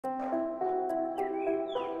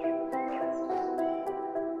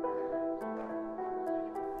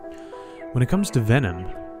When it comes to venom,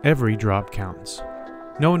 every drop counts.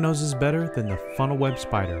 No one knows this better than the funnel web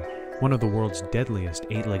spider, one of the world's deadliest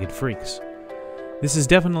eight-legged freaks. This is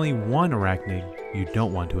definitely one arachnid you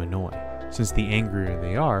don't want to annoy, since the angrier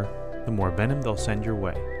they are, the more venom they'll send your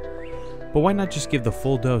way. But why not just give the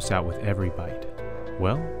full dose out with every bite?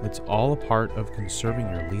 Well, it's all a part of conserving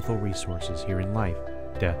your lethal resources here in life,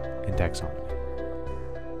 death, and taxonomy.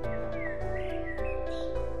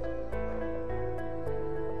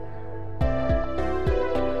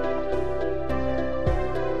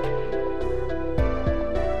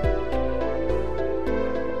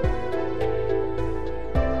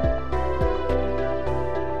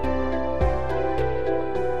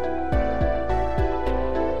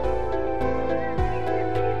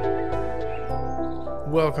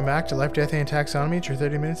 Welcome back to Life, Death, and Taxonomy. It's your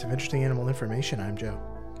 30 minutes of interesting animal information. I'm Joe.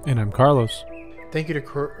 And I'm Carlos. Thank you to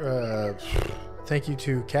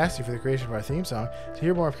Cassie for the creation of our theme song. To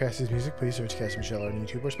hear more of Cassie's music, please search Cassie Michelle on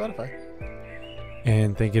YouTube or Spotify.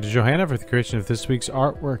 And thank you to Johanna for the creation of this week's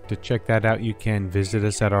artwork. To check that out, you can visit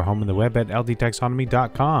us at our home on the web at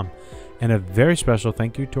ldtaxonomy.com. And a very special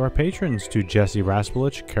thank you to our patrons, to Jesse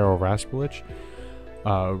Raspulich, Carol Raspulich,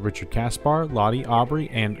 Richard Kaspar, Lottie Aubrey,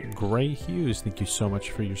 and Gray Hughes. Thank you so much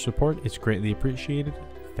for your support. It's greatly appreciated.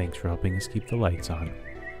 Thanks for helping us keep the lights on.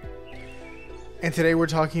 And today we're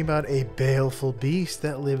talking about a baleful beast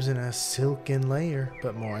that lives in a silken layer,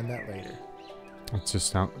 but more on that later. It just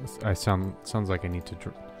sounds like I need to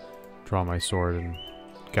draw my sword and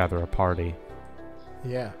gather a party.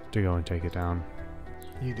 Yeah. To go and take it down.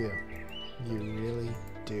 You do. You really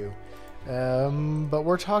do. But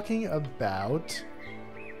we're talking about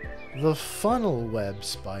the funnel web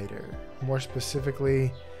spider, more specifically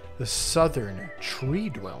the southern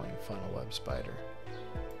tree-dwelling funnel web spider.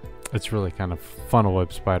 It's really kind of funnel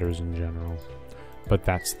web spiders in general, but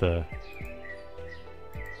that's the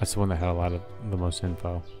one that had a lot of the most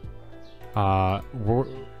info. We're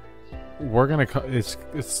gonna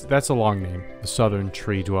that's a long name, the southern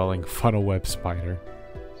tree-dwelling funnel web spider.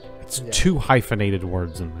 It's two hyphenated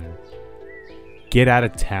words in there. Get out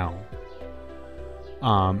of town.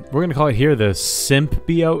 We're gonna call it here the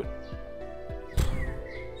symbiote.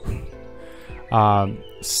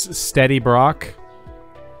 Steady Brock.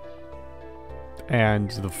 And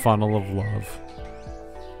the funnel of love.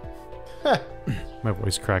 My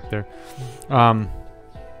voice cracked there.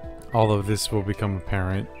 All of this will become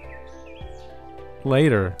apparent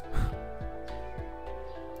later.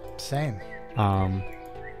 Same.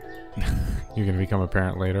 You're gonna become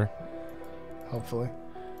apparent later. Hopefully.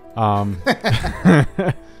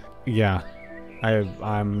 Yeah.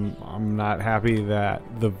 I'm not happy that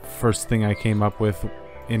the first thing I came up with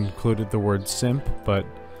included the word simp, but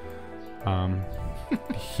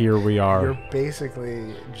here we are. You're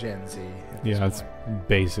basically Gen Z. Yeah, it's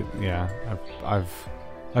basic. Yeah, I've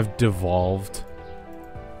devolved.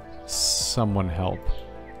 Someone help.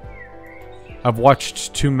 I've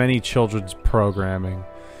watched too many children's programming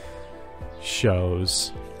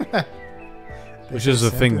shows. Which is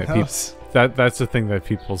a thing that people that's the thing that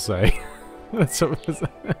people say. that's a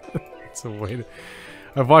way to.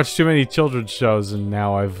 I've watched too many children's shows, and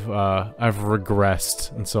now I've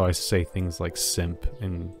regressed, and so I say things like simp,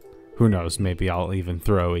 and who knows? Maybe I'll even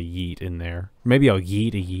throw a yeet in there. Maybe I'll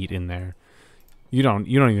yeet a yeet in there. You don't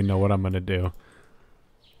even know what I'm gonna do.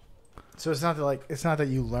 So it's not that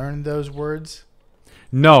you learned those words.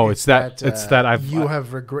 No, it's that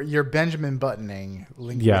you're Benjamin Buttoning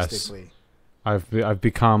linguistically. Yes. I've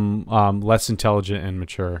become less intelligent and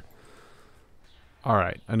mature. All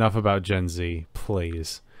right, enough about Gen Z,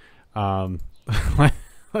 please.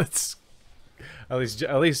 Let's at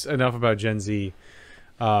least enough about Gen Z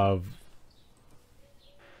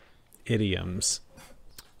idioms.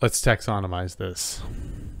 Let's taxonomize this.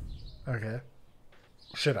 Okay.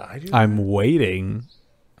 Should I do that? I'm waiting.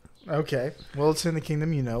 Okay. Well, it's in the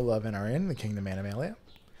kingdom you know, love, and are in, the kingdom Animalia.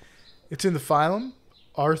 It's in the phylum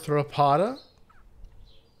Arthropoda.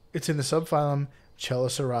 It's in the subphylum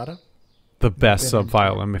Chelicerata. The best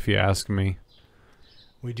subphylum, if you ask me.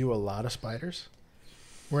 We do a lot of spiders.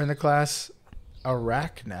 We're in the class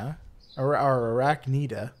Arachna, or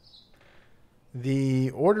Arachnida. The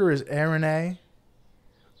order is Araneae.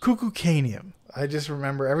 Cucucanium. I just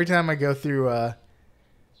remember every time I go through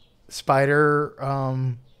spider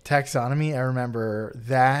taxonomy, I remember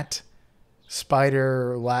that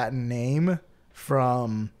spider Latin name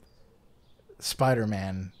from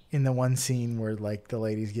Spider-Man. In the one scene where, like, the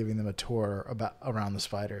lady's giving them a tour around the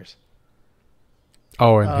spiders.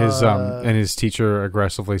 Oh, and his teacher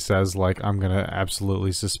aggressively says, like, I'm gonna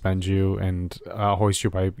absolutely suspend you and hoist you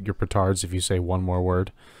by your petards if you say one more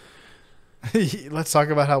word. Let's talk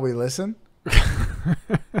about how we listen.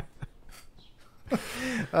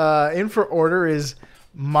 In for order is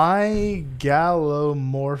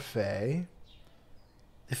Mygalomorphae.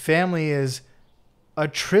 The family is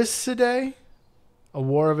Atricidae, a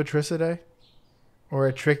war of Atricidae,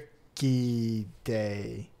 or Atrachidae.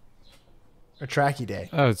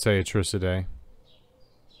 Atrachidae. I would say Atricidae.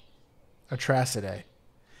 Atracidae.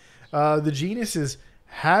 The genus is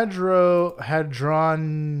Hadronic.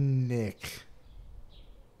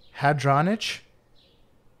 Hadronich?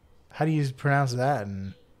 How do you pronounce that?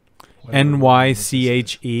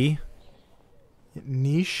 Nyche.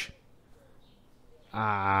 Niche?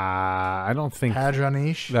 I don't think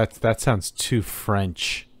Hadroniche? that sounds too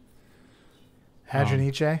French.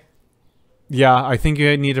 Hadroniche? Yeah, I think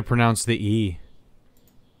you need to pronounce the E.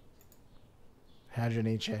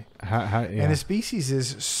 Hadroniche. Yeah. And the species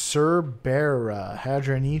is Cerbera.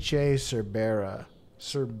 Hadroniche cerbera.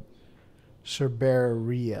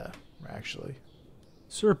 Cerberia, actually.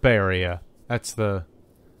 Cerberia. That's the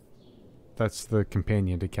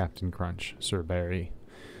companion to Captain Crunch. Cerberi.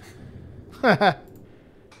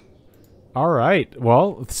 All right.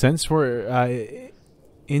 Well, since we're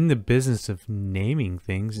in the business of naming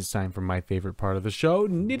things, it's time for my favorite part of the show,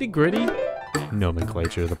 nitty-gritty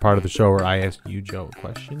nomenclature, the part of the show where I ask you, Joe, a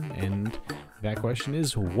question, and that question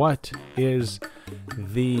is, what is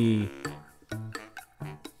the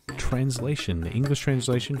translation, the English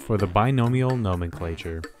translation for the binomial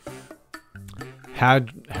nomenclature?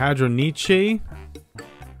 Hadroniche,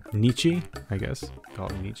 Nietzsche, I guess, call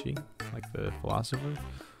it Nietzsche, like the philosopher.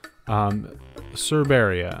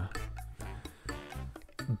 Cerberia.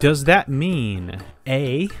 Does that mean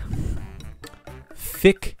A,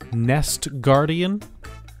 thick nest guardian,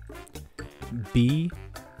 B,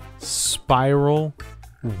 spiral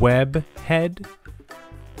web head,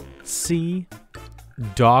 C,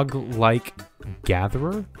 dog-like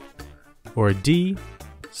gatherer, or D,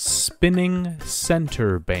 spinning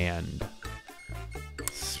center band?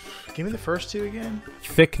 Give me the first two again.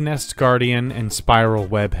 Thick nest guardian and spiral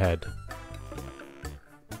web head.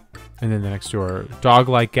 And then the next two are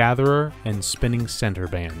dog-like gatherer and spinning center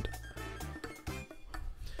band.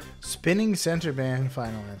 Spinning center band,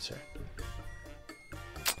 final answer.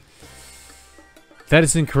 That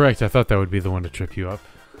is incorrect. I thought that would be the one to trip you up.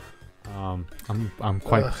 I'm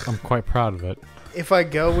quite proud of it. If I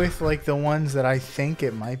go with like the ones that I think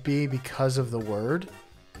it might be because of the word,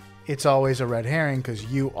 it's always a red herring because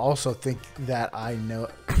you also think that I know,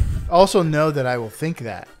 also know that I will think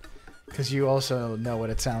that because you also know what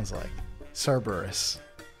it sounds like. Cerberus.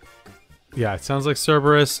 Yeah, it sounds like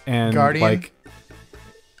Cerberus and Guardian? like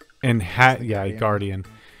and Guardian.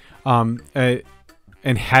 And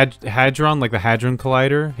Hadron, like the Hadron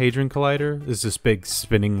Collider, is this big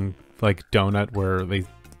spinning like donut where they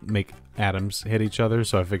make atoms hit each other.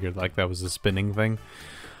 So I figured like that was a spinning thing.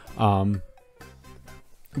 But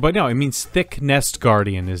no, it means thick nest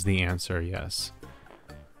guardian is the answer. Yes.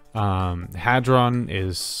 Hadron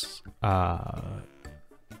is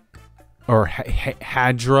or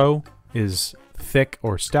hadro is thick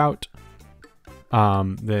or stout.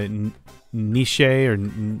 The niche or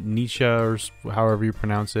niche or however you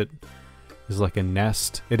pronounce it is like a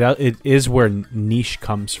nest. It is where niche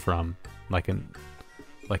comes from, like a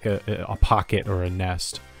pocket or a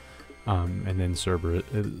nest. And then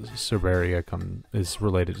Cerberia is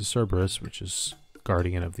related to Cerberus, which is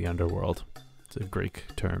guardian of the underworld. It's a Greek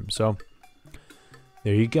term. So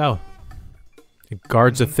there you go. It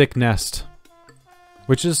guards a thick nest,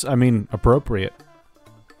 which is, I mean, appropriate.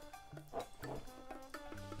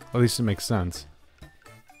 At least it makes sense.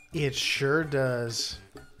 It sure does.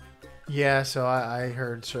 Yeah, so I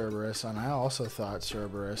heard Cerberus, and I also thought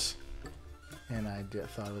Cerberus, and I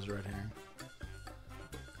thought it was red herring.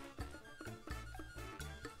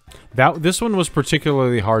 This one was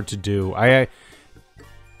particularly hard to do.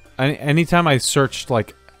 Anytime I searched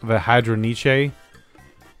like the Hadroniche,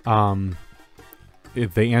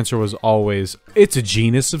 the answer was always it's a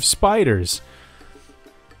genus of spiders.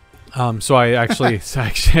 So I actually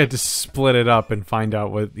had to split it up and find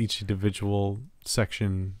out what each individual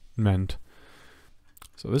section meant.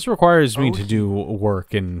 So this requires me to do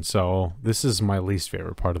work, and so this is my least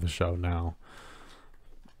favorite part of the show now.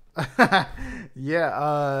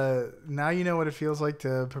 Yeah, now you know what it feels like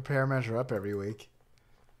to prepare Measure Up every week.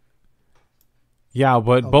 Yeah,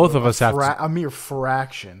 but both of us have a mere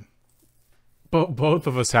fraction. Both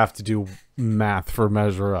of us have to do math for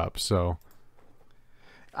Measure Up, so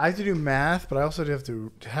I have to do math, but I also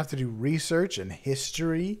have to do research and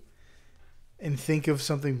history and think of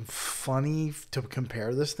something funny to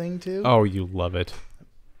compare this thing to. Oh, you love it.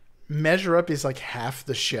 Measure Up is like half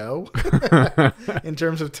the show in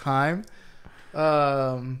terms of time.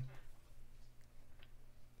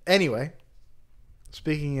 Anyway,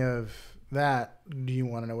 speaking of that, do you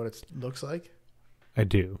want to know what it looks like? I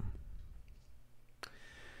do.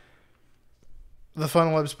 The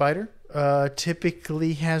funnel web spider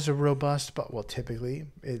typically has a robust, well, typically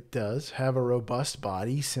it does have a robust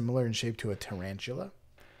body similar in shape to a tarantula.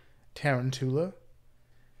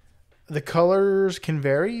 The colors can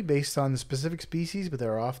vary based on the specific species, but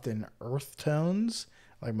they're often earth tones,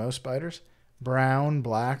 like most spiders, brown,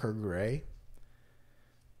 black, or gray.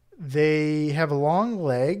 They have long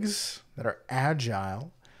legs that are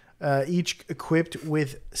agile, each equipped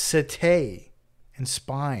with setae and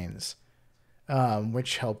spines,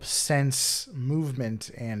 which help sense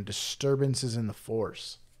movement and disturbances in the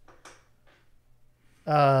force.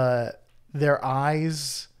 Their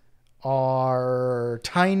eyes are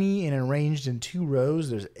tiny and arranged in 2 rows.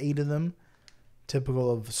 There's 8 of them, typical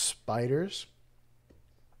of spiders.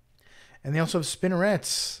 And they also have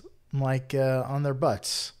spinnerets, like on their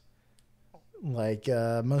butts, like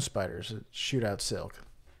most spiders that shoot out silk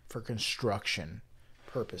for construction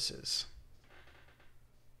purposes.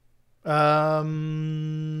 That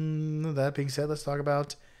being said, let's talk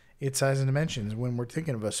about its size and dimensions. When we're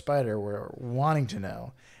thinking of a spider, we're wanting to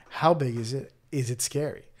know, how big is it? Is it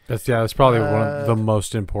scary? That's probably one of the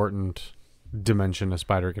most important dimension a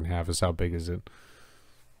spider can have, is how big is it.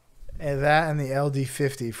 And that and the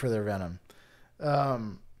LD50 for their venom.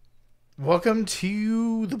 Welcome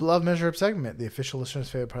to the Beloved Measure Up segment, the official listener's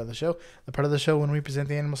favorite part of the show. The part of the show when we present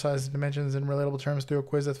the animal size and dimensions in relatable terms through a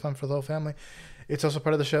quiz that's fun for the whole family. It's also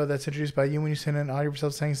part of the show that's introduced by you when you send in audio of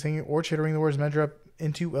yourself saying, singing, or chittering the words measure up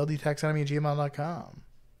into ldtaxonomy@gmail.com.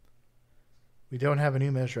 We don't have a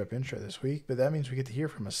new Measure Up intro this week, but that means we get to hear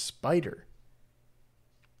from a spider.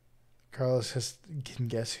 Carlos can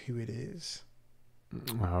guess who it is.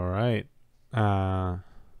 All right. There's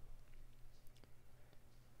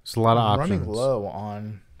a lot of options. Running low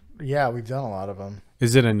on... Yeah, we've done a lot of them.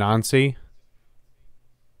 Is it Anansi?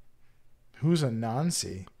 Who's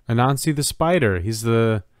Anansi? Anansi the spider. He's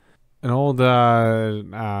an old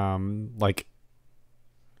an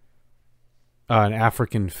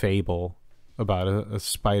African fable about a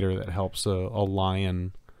spider that helps a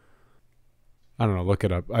lion. I don't know. Look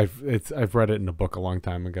it up. I've read it in a book a long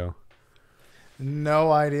time ago.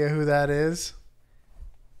 No idea who that is.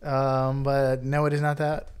 But no, it is not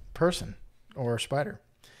that person or spider.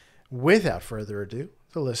 Without further ado,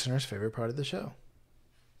 the listener's favorite part of the show.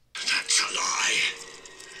 That's a lie.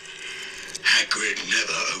 Hagrid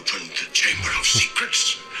never opened the Chamber of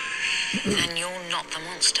Secrets. And you're not the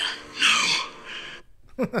monster. No.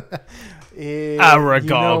 Aragog. You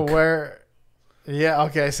know where... Yeah,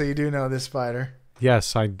 okay, so you do know this spider.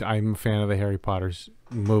 Yes, I'm a fan of the Harry Potter's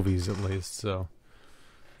movies, at least. So,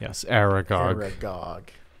 yes, Aragog. Aragog.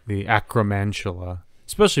 The Acromantula.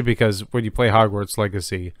 Especially because when you play Hogwarts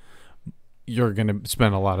Legacy, you're going to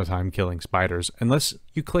spend a lot of time killing spiders. Unless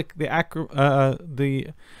you click the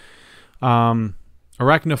arachnophobia.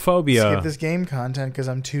 Skip this game content because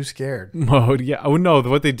I'm too scared. Mode. Yeah. Oh, no.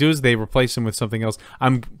 What they do is they replace them with something else.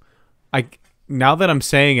 Now that I'm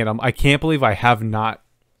saying it, I can't believe I have not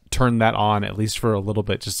turned that on, at least for a little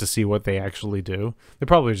bit, just to see what they actually do. They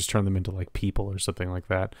probably just turn them into like people or something like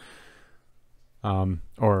that.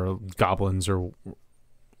 Or goblins or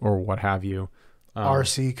what have you.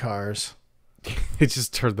 RC cars. It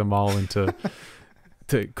just turned them all into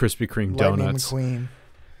Krispy Kreme donuts. Lightning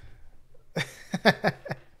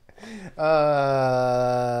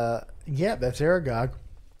McQueen. Yeah, that's Aragog.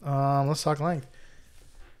 Let's talk length.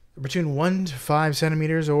 Between 1 to 5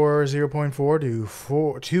 centimeters or 0.4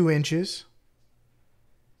 to 2 inches.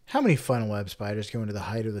 How many funnel web spiders go into the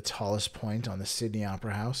height of the tallest point on the Sydney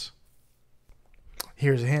Opera House?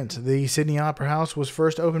 Here's a hint. The Sydney Opera House was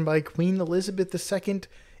first opened by Queen Elizabeth II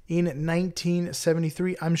in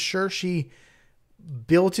 1973. I'm sure she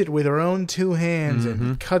built it with her own 2 hands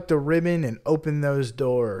and cut the ribbon and opened those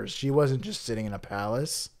doors. She wasn't just sitting in a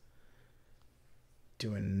palace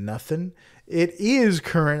doing nothing. It is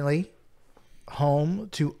currently home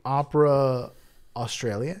to Opera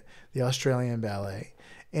Australia, the Australian Ballet,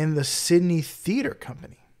 and the Sydney Theatre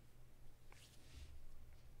Company.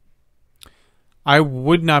 I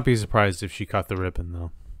would not be surprised if she cut the ribbon,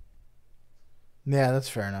 though. Yeah, that's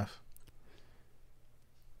fair enough.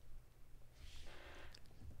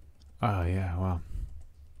 Oh, yeah, well.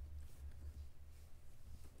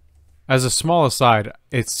 As a small aside,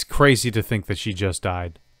 it's crazy to think that she just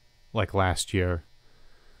died, like last year.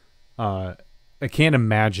 I can't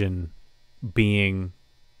imagine being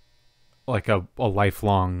like a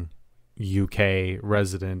lifelong UK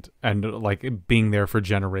resident and like being there for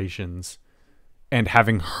generations, and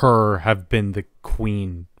having her have been the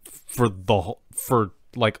queen for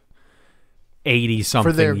like 80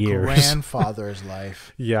 something For their years. grandfather's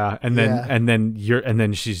life. Yeah, and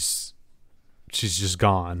then she's just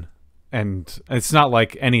gone. And it's not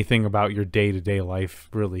like anything about your day-to-day life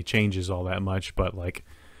really changes all that much, but like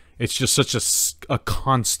it's just such a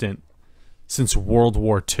constant since World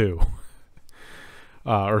War II.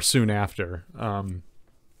 Or soon after.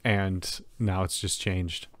 And now it's just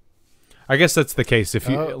changed. I guess that's the case if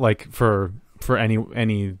you like for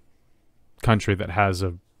any country that has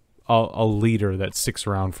a leader that sticks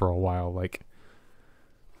around for a while. Like,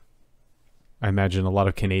 I imagine a lot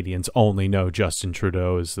of Canadians only know Justin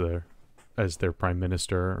Trudeau as their prime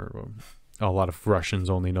minister. Or a lot of Russians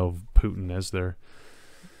only know Putin as their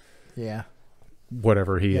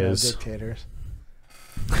whatever he is. Dictators.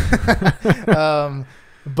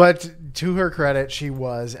 But to her credit, she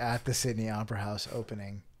was at the Sydney Opera House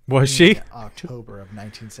opening. Was she? October of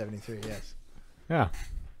 1973. Yes. Yeah.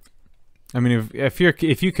 I mean, if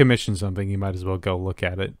you commission something, you might as well go look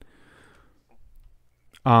at it.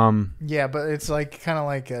 Yeah, but it's like kind of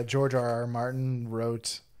like George R.R. Martin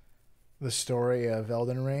wrote the story of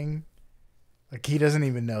Elden Ring. Like, he doesn't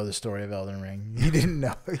even know the story of Elden Ring. He didn't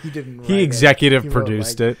know. He didn't. He executive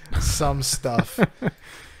produced it. Some stuff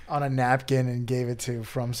on a napkin and gave it to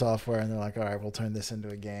From Software, and they're like, "All right, we'll turn this into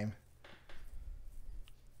a game."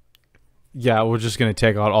 Yeah, we're just gonna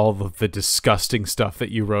take out all of the disgusting stuff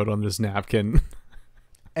that you wrote on this napkin.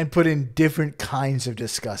 And put in different kinds of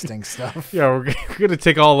disgusting stuff. Yeah, we're gonna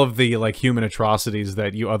take all of the like human atrocities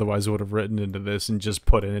that you otherwise would have written into this and just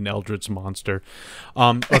put in an eldritch monster.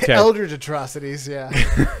 Okay. Eldritch atrocities, yeah.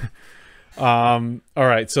 All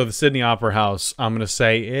right, so the Sydney Opera House, I'm gonna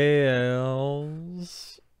say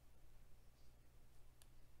is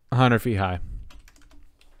 100 feet high.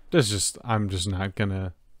 I'm just not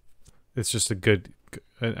gonna. It's just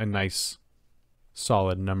a nice,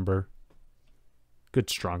 solid number. Good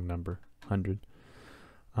strong number, 100.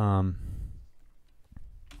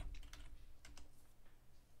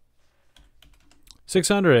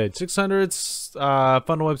 600. 600's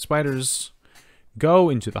funnel web spiders go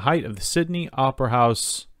into the height of the Sydney Opera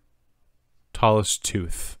House tallest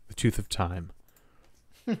tooth, the tooth of time.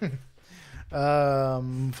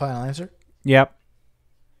 Final answer? Yep.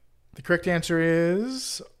 The correct answer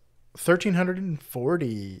is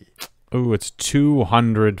 1,340. Ooh, it's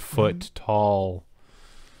 200 foot tall.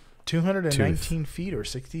 219 feet or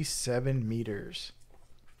 67 meters.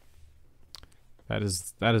 That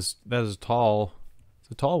is tall.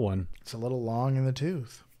 It's a tall one. It's a little long in the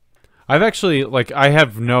tooth. I've actually, like, I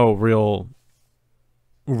have no real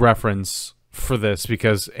reference for this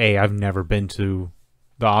because I've never been to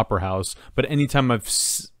the Opera House, but anytime I've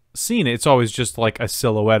seen it, it's always just like a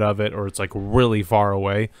silhouette of it, or it's like really far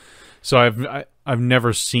away. So I've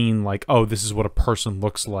never seen like, oh, this is what a person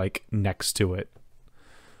looks like next to it.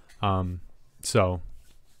 So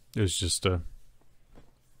it was just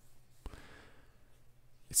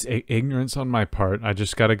it's ignorance on my part. I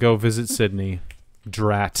just got to go visit Sydney.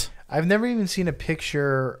 Drat. I've never even seen a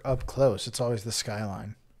picture up close. It's always the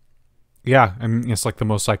skyline. Yeah, I mean, it's like the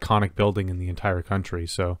most iconic building in the entire country.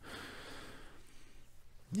 So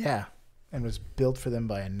yeah, and was built for them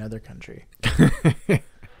by another country.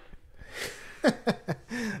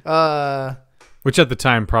 Which at the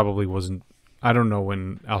time probably wasn't. I don't know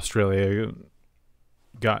when Australia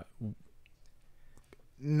got.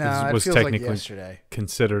 No, it was feels technically like yesterday.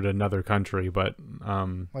 Considered another country, but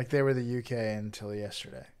like they were the UK until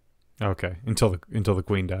yesterday. Okay, until the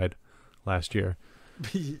Queen died last year.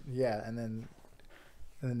 Yeah, and then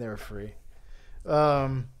they were free.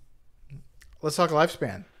 Let's talk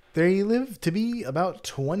lifespan. They live to be about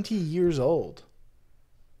 20 years old,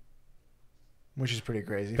 which is pretty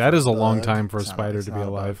crazy. That is a long time for a spider to be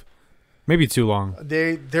alive. Maybe too long.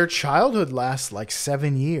 Their childhood lasts like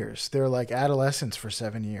 7 years. They're like adolescents for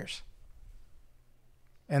 7 years,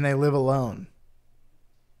 and they live alone.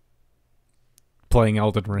 Playing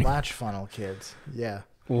Elden Ring. Latch funnel kids. Yeah.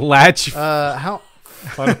 Latch. How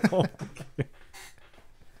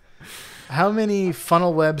many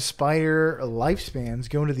funnel web spider lifespans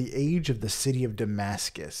go into the age of the city of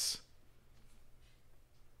Damascus?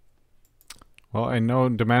 Well, I know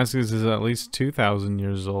Damascus is at least 2,000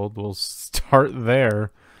 years old. We'll start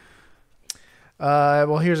there.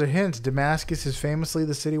 Well, here's a hint. Damascus is famously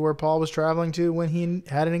the city where Paul was traveling to when he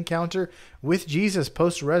had an encounter with Jesus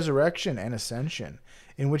post-resurrection and ascension,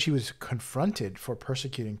 in which he was confronted for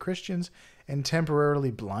persecuting Christians and temporarily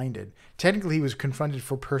blinded. Technically, he was confronted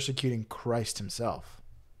for persecuting Christ himself.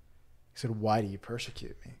 He said, "Why do you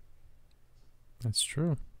persecute me?" That's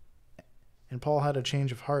true. And Paul had a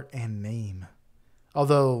change of heart and name.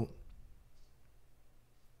 Although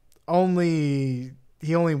he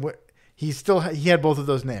had both of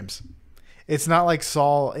those names. It's not like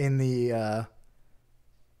Saul in the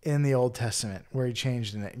Old Testament where he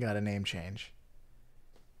changed and got a name change.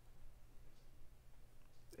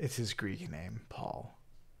 It's his Greek name, Paul,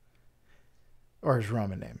 or his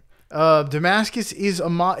Roman name. Damascus is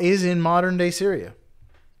in modern day Syria.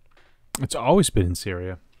 It's always been in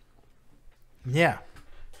Syria. Yeah,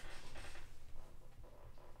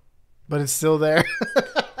 but it's still there.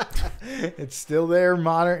 It's still there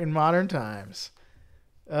in modern times.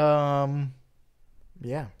 Yeah.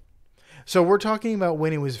 So we're talking about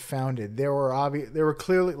when it was founded. There were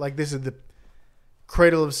clearly, like, this is the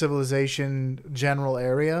cradle of civilization general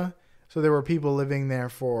area. So there were people living there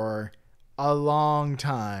for a long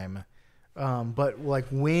time. But like,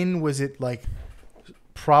 when was it like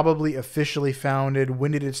probably officially founded?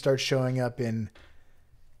 When did it start showing up in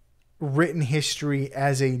written history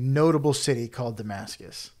as a notable city called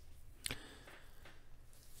Damascus?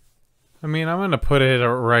 I mean, I'm going to put it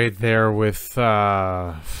right there with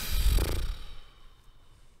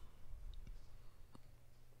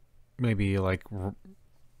maybe like,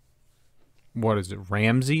 what is it?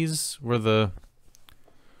 Ramses were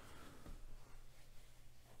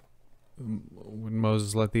when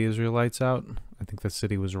Moses let the Israelites out. I think the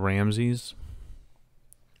city was Ramses.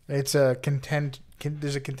 It's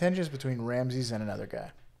there's a contention between Ramses and another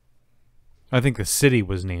guy. I think the city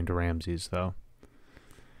was named Ramses, though.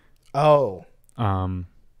 Oh.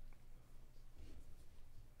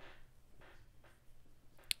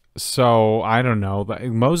 So I don't know.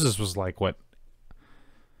 Moses was like, what,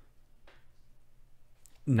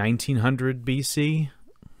 1900 BC?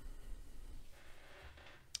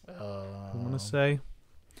 I want to say.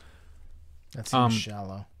 That seems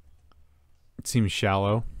shallow. It seems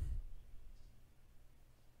shallow.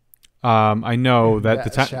 I know that the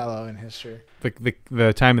time shallow in history.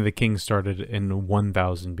 The time of the king started in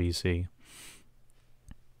 1000 BC.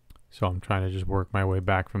 So I'm trying to just work my way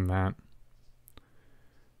back from that.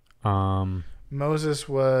 Moses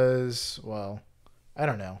was, well, I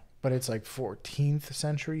don't know, but it's like 14th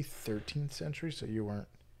century, 13th century, so you weren't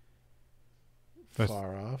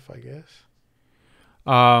far off, I guess.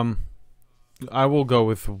 I will go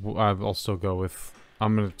with. I'll still go with.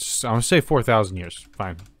 I'm gonna say 4,000 years.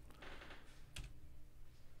 Fine.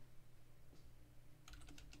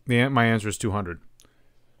 My answer is 200.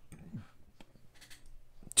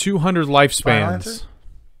 200 lifespans.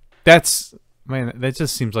 That's, man, that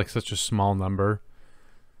just seems like such a small number.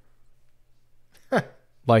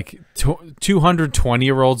 Like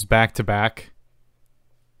 220-year-olds back to back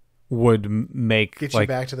would make get you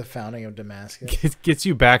back to the founding of Damascus. Gets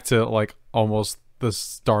you back to like almost the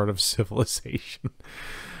start of civilization.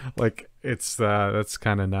 Like, it's that's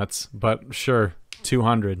kind of nuts, but sure,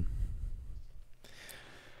 200.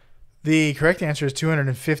 The correct answer is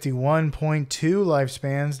 251.2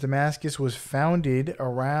 lifespans. Damascus was founded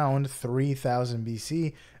around 3000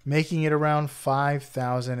 BC, making it around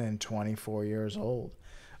 5,024 years old.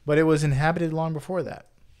 But it was inhabited long before that.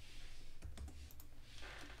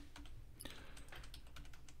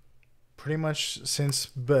 Pretty much since,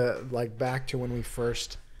 like, back to when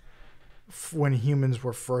when humans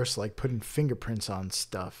were first, like, putting fingerprints on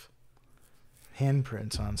stuff,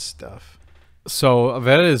 handprints on stuff. So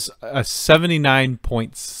that is a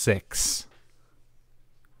 79.6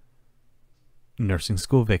 nursing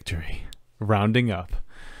school victory, rounding up.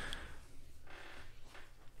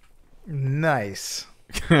 Nice.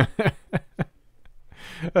 That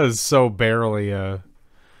is so barely a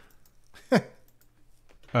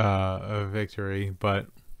victory, but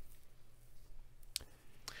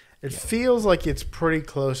it feels like it's pretty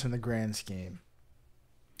close in the grand scheme.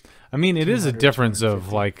 I mean, it is a difference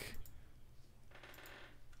of like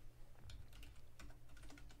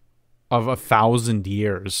of 1,000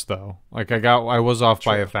 years, though. Like I was off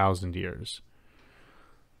by 1,000 years,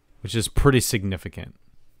 which is pretty significant.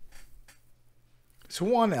 It's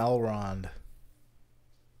one Elrond.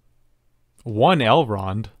 One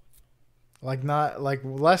Elrond. Like, not like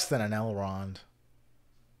less than an Elrond.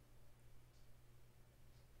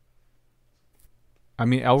 I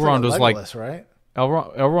mean, Elrond was Legolas, like, right?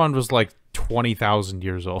 Elrond was like 20,000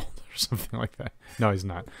 years old or something like that. No, he's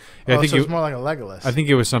not. I think it's more like a Legolas. I think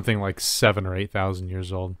it was something like 7,000 or 8,000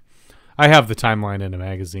 years old. I have the timeline in a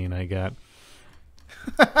magazine I got.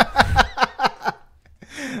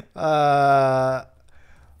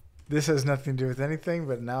 This has nothing to do with anything,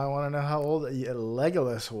 but now I want to know how old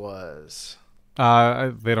Legolas was.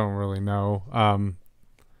 They don't really know.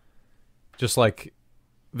 Just like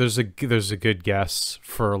There's a good guess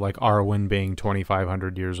for like Arwen being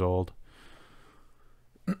 2,500 years old.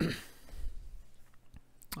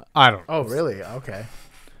 I don't know. Oh, really? Okay.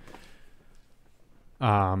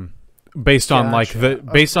 Based on like Gotcha.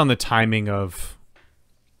 based on the timing of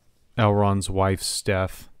Elrond's wife's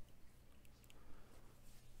death.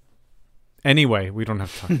 Anyway, we don't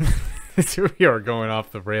have time. We are going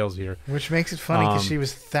off the rails here. Which makes it funny because she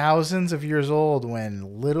was thousands of years old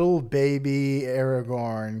when little baby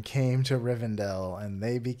Aragorn came to Rivendell, and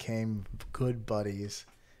they became good buddies.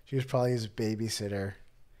 She was probably his babysitter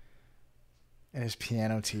and his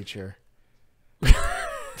piano teacher.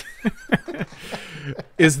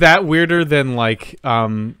 Is that weirder than like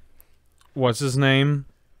what's his name?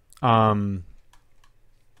 Twilight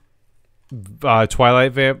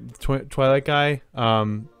guy?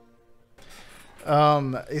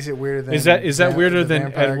 Is it weirder than Is that weirder than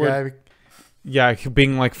vampire Edward? guy? Yeah,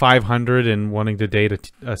 being like 500 and wanting to date a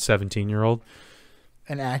 17-year-old.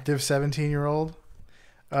 An active 17-year-old?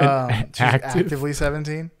 An She's active? actively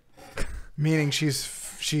 17? Meaning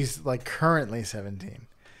she's like currently 17.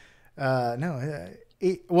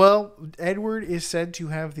 Well, Edward is said to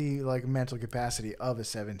have the like mental capacity of a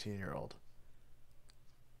 17-year-old.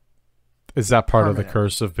 Is that part of the Permanent.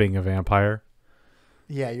 curse of being a vampire?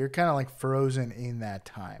 Yeah, you're kind of like frozen in that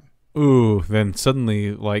time. Ooh, then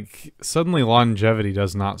suddenly longevity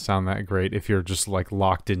does not sound that great if you're just like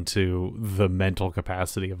locked into the mental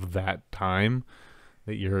capacity of that time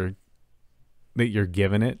that you're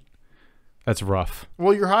given it. That's rough.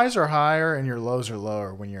 Well, your highs are higher and your lows are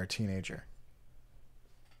lower when you're a teenager.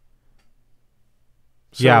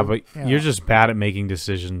 So, yeah, but you know, you're just bad at making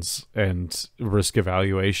decisions and risk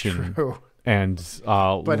evaluation true. and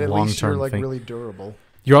But at least you're long-term like think- really durable.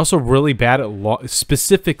 You're also really bad at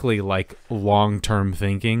specifically like long-term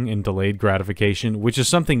thinking and delayed gratification, which is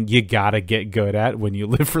something you gotta get good at when you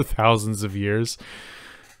live for thousands of years.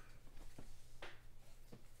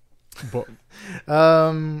 But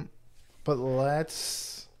But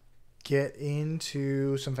let's get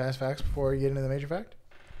into some fast facts before we get into the major fact.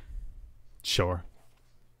 sure.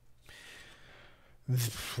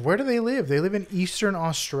 Where do they live? They live in eastern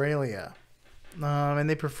Australia. And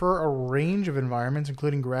they prefer a range of environments,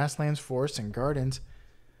 including grasslands, forests, and gardens.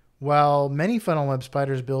 While many funnel web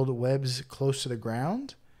spiders build webs close to the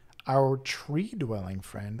ground, our tree-dwelling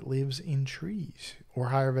friend lives in trees or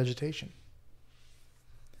higher vegetation.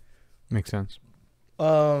 Makes sense.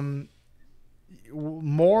 More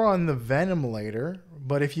on the venom later,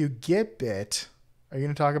 but if you get bit, are you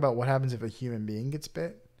going to talk about what happens if a human being gets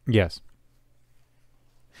bit? Yes.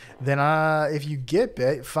 Then if you get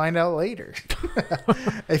bit, find out later.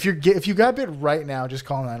 If you got bit right now, just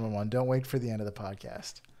call 911. Don't wait for the end of the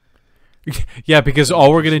podcast. Yeah, because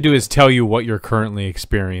all we're going to do is tell you what you're currently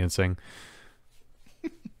experiencing.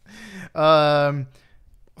 Funnel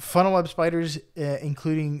web spiders,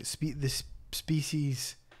 including the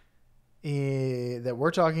species that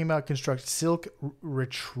we're talking about, construct silk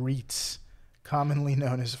retreats, commonly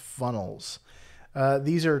known as funnels.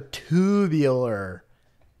 These are tubular,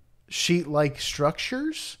 sheet-like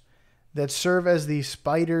structures that serve as the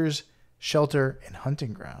spider's shelter and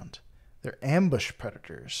hunting ground. They're ambush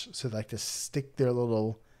predators, so they like to stick their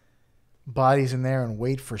little bodies in there and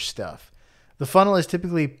wait for stuff. The funnel is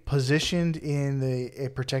typically positioned in a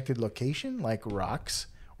protected location, like rocks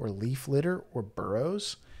or leaf litter or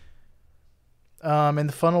burrows. And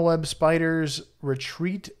the funnel web spiders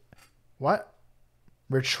retreat. What?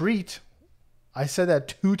 Retreat? I said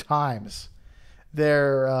that 2 times.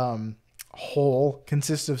 Their hole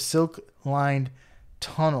consists of silk-lined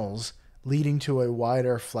tunnels leading to a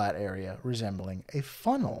wider, flat area resembling a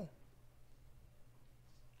funnel.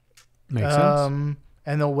 Makes sense.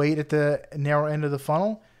 And they'll wait at the narrow end of the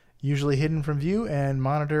funnel, usually hidden from view, and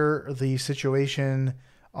monitor the situation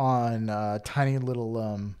on tiny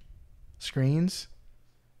little screens.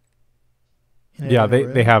 Yeah,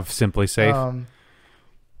 they have Simply Safe.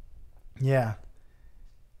 Yeah.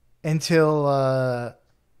 Until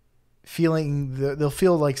they'll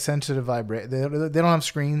feel like sensitive vibrate. They don't have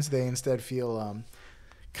screens. They instead feel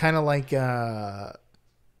kind of like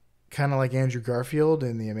Andrew Garfield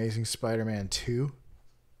in the Amazing Spider-Man 2.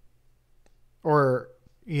 Or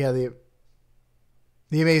yeah, the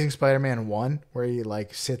Amazing Spider-Man 1, where he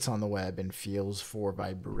like sits on the web and feels for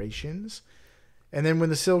vibrations. And then when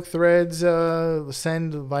the silk threads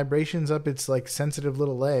send vibrations up its like sensitive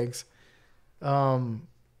little legs,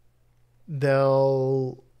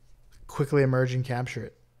 they'll quickly emerge and capture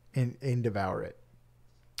it and devour it.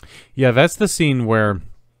 Yeah, that's the scene where,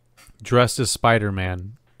 dressed as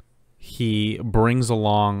Spider-Man, he brings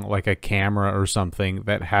along like a camera or something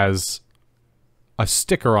that has a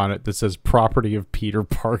sticker on it that says "Property of Peter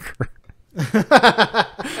Parker,"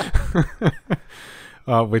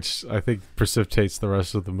 which I think precipitates the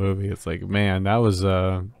rest of the movie. It's like, man, that was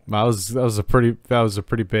a pretty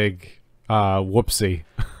big whoopsie.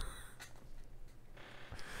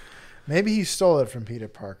 Maybe he stole it from Peter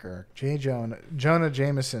Parker. Jonah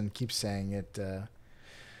Jameson keeps saying it.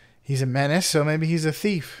 He's a menace, so maybe he's a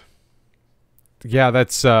thief. Yeah,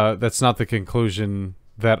 that's not the conclusion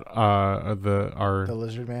that The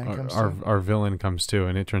lizard man comes to. our villain comes to,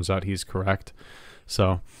 and it turns out he's correct.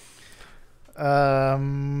 So,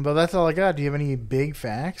 but that's all I got. Do you have any big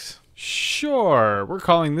facts? sure, we're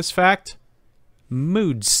calling this fact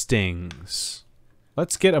mood stings.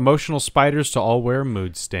 Let's get emotional spiders to all wear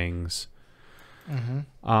mood stings.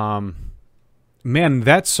 Man,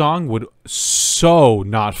 that song would so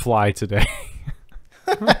not fly today.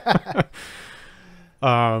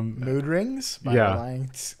 Mood Rings by yeah.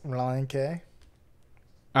 Ryan K.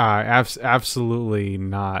 Absolutely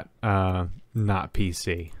not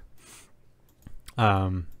PC.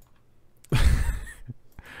 I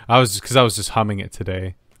was just humming it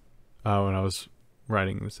today when I was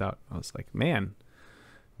writing this out. I was like, man,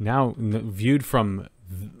 now viewed from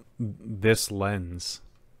this lens,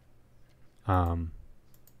 I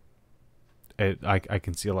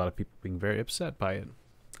can see a lot of people being very upset by it.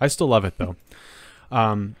 I still love it though.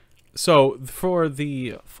 So for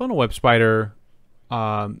the funnel web spider,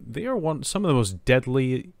 they are some of the most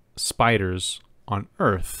deadly spiders on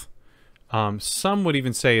Earth. Some would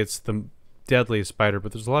even say it's the deadliest spider,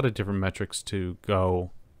 but there's a lot of different metrics to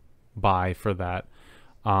go by for that.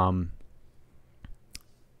 One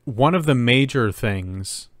of the major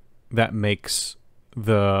things that makes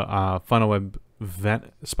the funnel web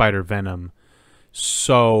spider venom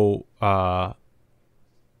so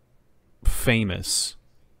famous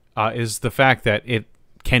is the fact that it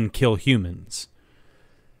can kill humans.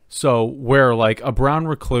 So where like a brown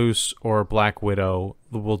recluse or a black widow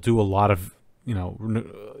will do a lot of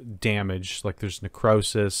damage, like there's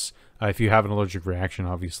necrosis. If you have an allergic reaction,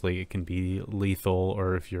 obviously it can be lethal,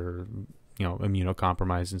 or if you're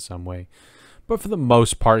immunocompromised in some way. But for the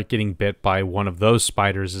most part, getting bit by one of those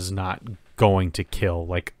spiders is not going to kill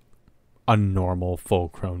like a normal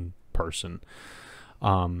full-grown person.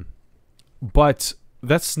 But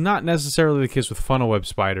that's not necessarily the case with funnel web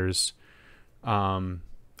spiders.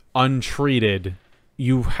 Untreated,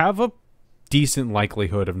 you have a decent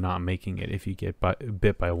likelihood of not making it if you get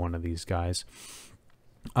bit by one of these guys.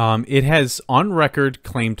 It has, on record,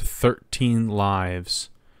 claimed 13 lives.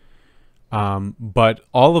 But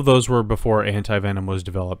all of those were before anti-venom was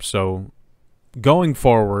developed. So going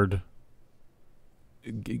forward,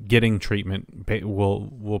 getting treatment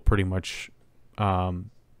will pretty much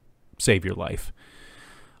save your life.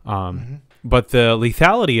 But the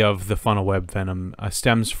lethality of the funnel web venom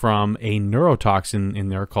stems from a neurotoxin in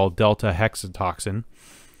there called delta hexatoxin,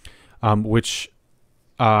 which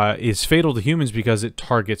is fatal to humans because it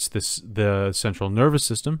targets the central nervous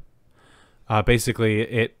system. Basically,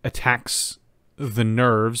 it attacks the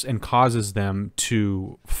nerves and causes them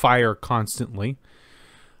to fire constantly.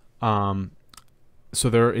 So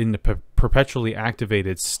they're in the perpetually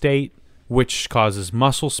activated state, which causes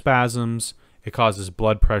muscle spasms. It causes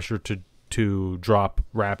blood pressure to drop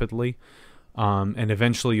rapidly, and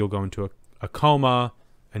eventually you'll go into a coma,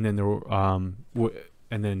 and then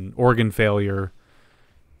and then organ failure,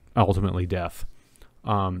 ultimately death.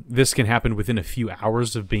 This can happen within a few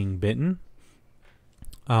hours of being bitten,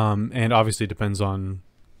 and obviously depends on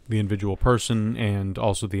the individual person and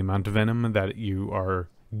also the amount of venom that you are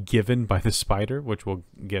given by the spider, which we'll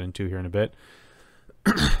get into here in a bit.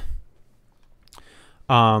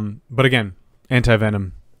 But again,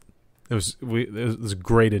 anti-venom. It was a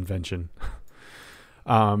great invention.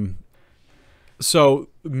 So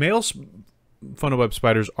male funnel web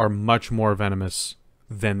spiders are much more venomous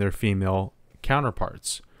than their female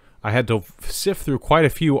counterparts. I had to sift through quite a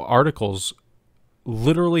few articles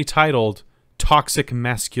literally titled "Toxic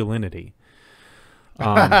Masculinity."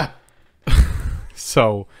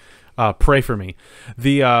 So pray for me.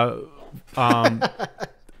 The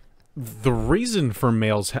reason for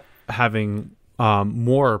males having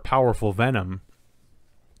more powerful venom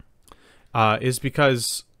is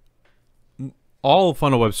because all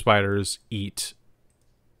funnel web spiders eat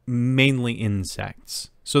mainly insects.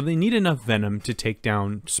 So they need enough venom to take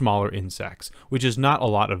down smaller insects, which is not a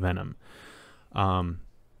lot of venom.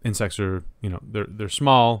 Insects are, they're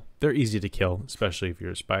small, they're easy to kill, especially if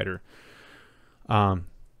you're a spider.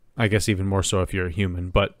 I guess even more so if you're a human,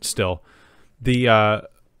 but still. The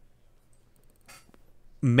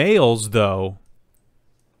males, though,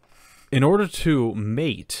 in order to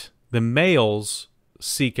mate, the males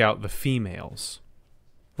seek out the females,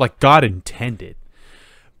 like God intended.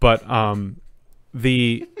 But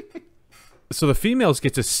the females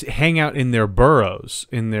get to hang out in their burrows,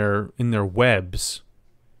 in their webs,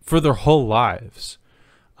 for their whole lives.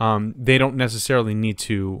 They don't necessarily need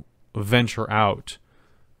to venture out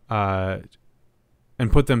and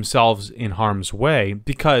put themselves in harm's way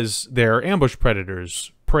because they're ambush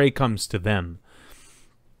predators. Prey comes to them.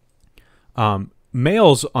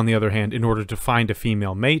 Males, on the other hand, in order to find a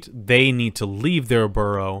female mate, they need to leave their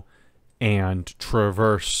burrow and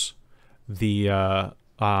traverse the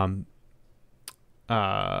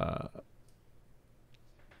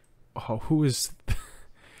who is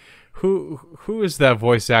who is that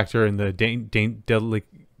voice actor in the Deadly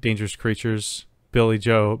Dangerous Creatures? Billy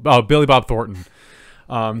Bob Thornton.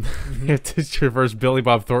 You have to traverse Billy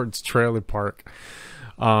Bob Thornton's trailer park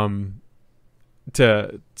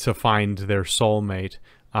to find their soulmate,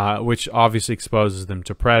 which obviously exposes them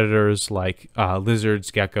to predators like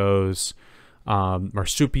lizards, geckos,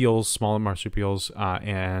 marsupials, smaller marsupials,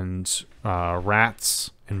 and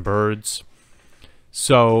rats and birds.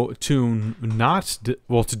 So to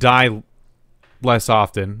die less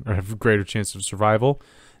often or have a greater chance of survival,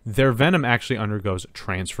 their venom actually undergoes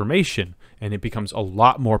transformation, and it becomes a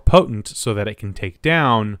lot more potent so that it can take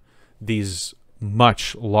down these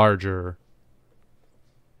much larger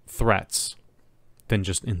threats than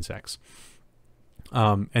just insects.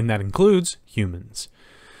 And that includes humans.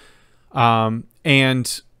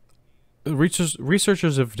 And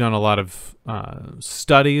researchers have done a lot of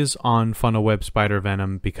studies on funnel web spider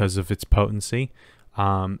venom because of its potency.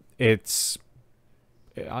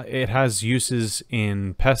 It has uses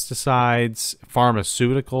in pesticides,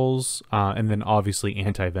 pharmaceuticals, and then obviously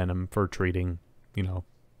anti-venom for treating,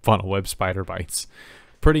 funnel web spider bites.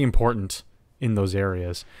 Pretty important in those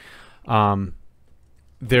areas. They've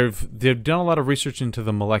done a lot of research into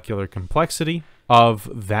the molecular complexity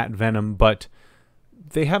of that venom, but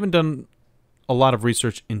they haven't done a lot of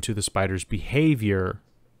research into the spider's behavior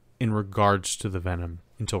in regards to the venom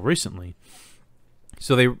until recently.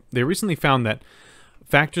 So they recently found that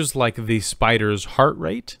factors like the spider's heart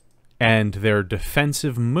rate and their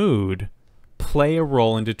defensive mood play a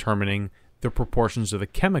role in determining the proportions of the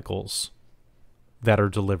chemicals that are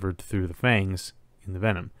delivered through the fangs in the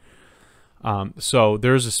venom. So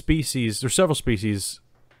there's several species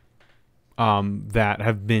that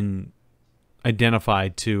have been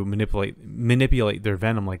identified to manipulate their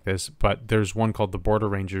venom like this, but there's one called the Border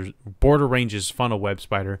Ranges funnel web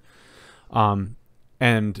spider,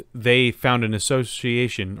 and they found an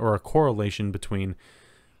association or a correlation between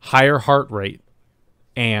higher heart rate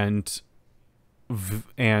and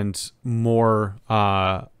more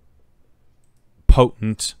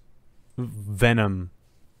potent venom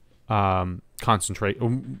concentrate,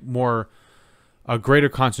 a greater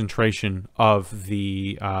concentration of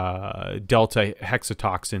the delta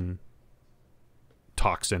hexatoxin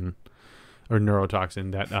toxin or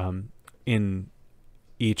neurotoxin that in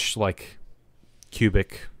each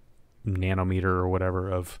cubic nanometer or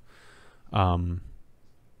whatever of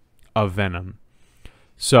venom.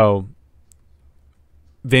 So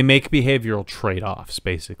they make behavioral trade-offs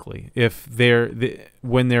basically. If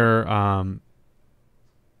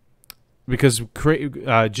because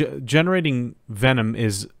generating venom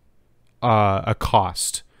is a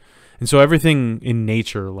cost, and so everything in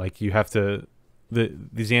nature, you have to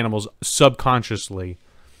these animals subconsciously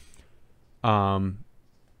both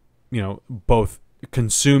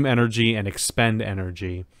consume energy and expend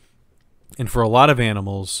energy. And for a lot of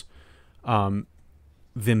animals,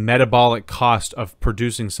 the metabolic cost of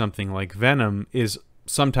producing something like venom is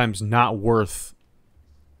sometimes not worth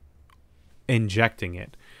injecting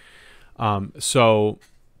it. So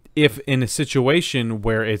if in a situation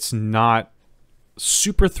where it's not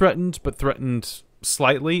super threatened, but threatened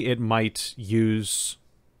slightly, it might use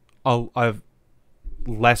a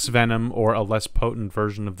less venom or a less potent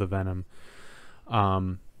version of the venom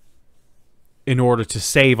in order to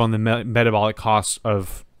save on the metabolic costs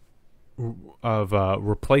of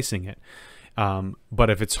replacing it.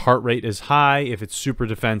 But if its heart rate is high, if it's super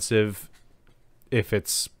defensive, if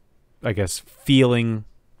it's, I guess, feeling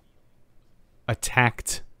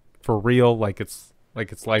attacked for real, like it's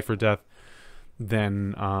life or death,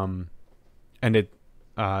 then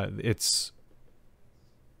its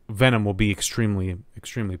venom will be extremely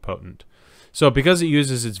potent. So because it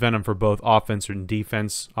uses its venom for both offense and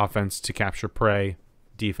defense, offense to capture prey,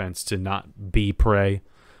 defense to not be prey,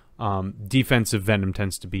 defensive venom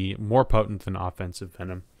tends to be more potent than offensive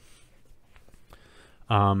venom.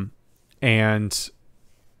 And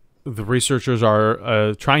the researchers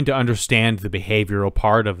are trying to understand the behavioral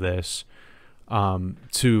part of this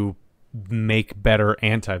to make better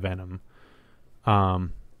anti-venom.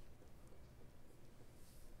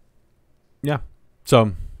 Yeah.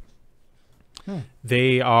 So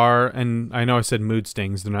they are, and I know I said mood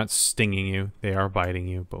stings. They're not stinging you. They are biting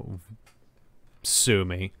you, but sue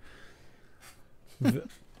me. But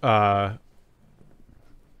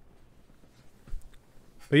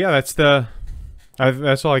yeah, that's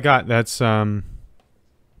that's all I got. That's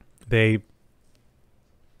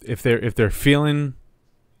if they're feeling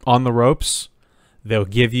on the ropes, they'll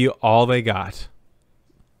give you all they got.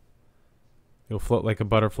 You'll float like a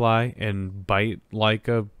butterfly and bite like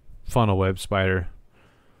a funnel web spider.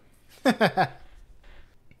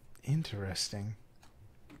 Interesting.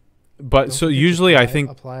 But Don't so forget to usually I think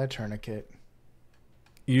apply a tourniquet.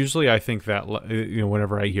 usually I think that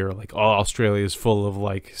whenever I hear like, oh, Australia is full of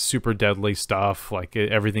like super deadly stuff, like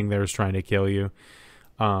everything there is trying to kill you,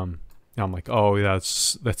 I'm like, oh,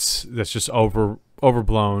 that's just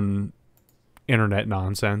overblown internet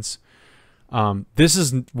nonsense. This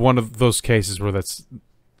is one of those cases where that's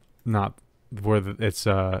not where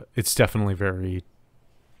it's definitely very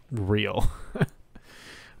real.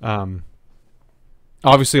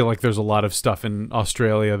 Obviously, like there's a lot of stuff in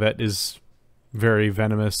Australia that is very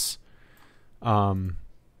venomous. I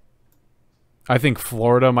think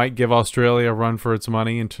Florida might give Australia a run for its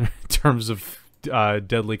money in terms of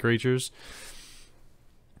deadly creatures.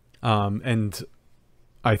 And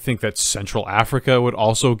I think that Central Africa would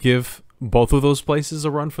also give both of those places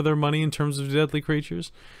a run for their money in terms of deadly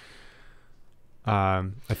creatures. I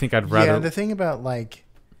think I'd rather... Yeah, the thing about, like,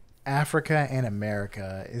 Africa and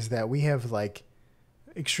America is that we have, like,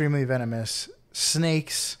 extremely venomous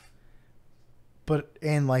snakes,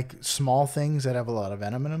 and, like, small things that have a lot of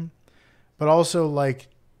venom in them, but also, like,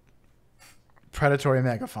 predatory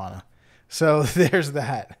megafauna. So there's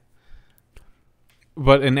that.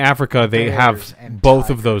 But in Africa, they Bears have and both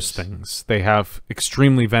of those tigers. things. They have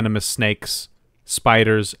extremely venomous snakes,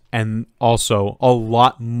 spiders, and also a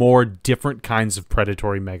lot more different kinds of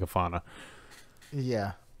predatory megafauna.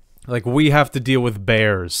 Yeah. Like, we have to deal with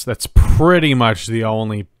bears. That's pretty much the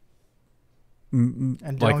only...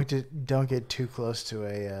 And don't get too close to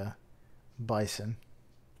a bison.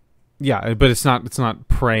 Yeah, but it's not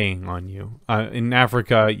preying on you. In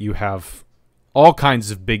Africa, you have all kinds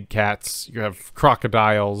of big cats. You have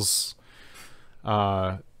crocodiles,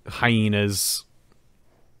 hyenas,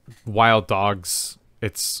 wild dogs.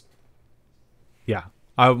 It's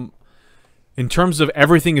in terms of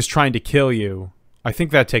everything is trying to kill you, I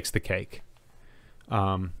think that takes the cake.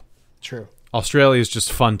 True. Australia is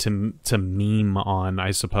just fun to meme on,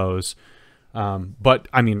 I suppose. But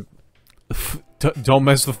I mean, don't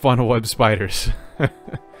mess with funnel web spiders.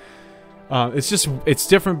 It's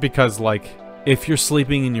different because, like, if you're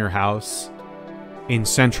sleeping in your house in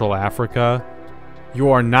Central Africa, you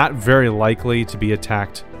are not very likely to be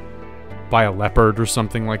attacked by a leopard or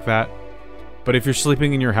something like that. But if you're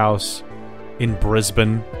sleeping in your house in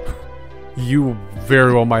Brisbane, you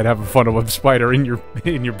very well might have a funnel web spider in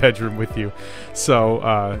your bedroom with you.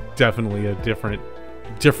 So definitely a different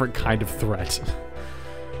kind of threat.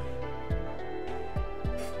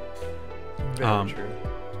 Very true.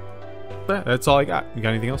 That's all I got. You got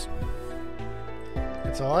anything else?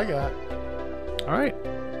 That's all I got. All right.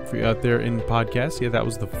 For you out there in podcasts, yeah, that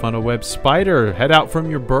was the funnel web spider. Head out from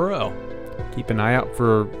your burrow. Keep an eye out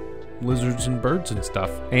for lizards and birds and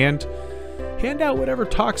stuff. And hand out whatever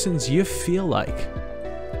toxins you feel like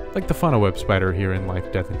the funnel web spider here in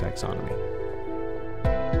Life, Death, and Taxonomy.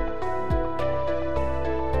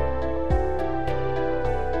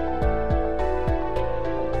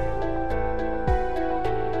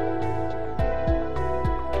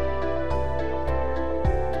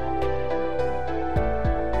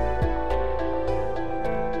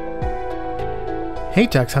 Hey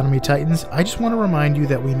Taxonomy Titans, I just want to remind you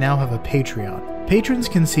that we now have a Patreon. Patrons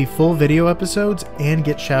can see full video episodes and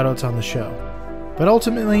get shoutouts on the show. But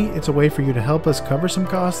ultimately, it's a way for you to help us cover some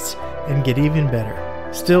costs and get even better.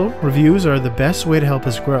 Still, reviews are the best way to help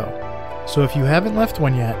us grow. So if you haven't left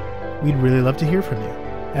one yet, we'd really love to hear from you.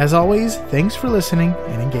 As always, thanks for listening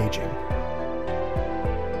and engaging.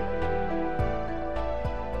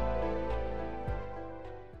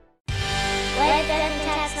 Life and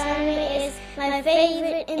Taxonomy is my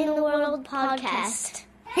favorite in the world podcast.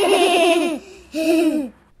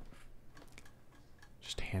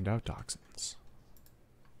 Just hand out toxins.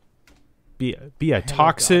 Be a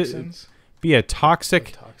toxic Toxins? be a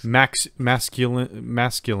toxic Toxin.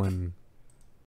 masculine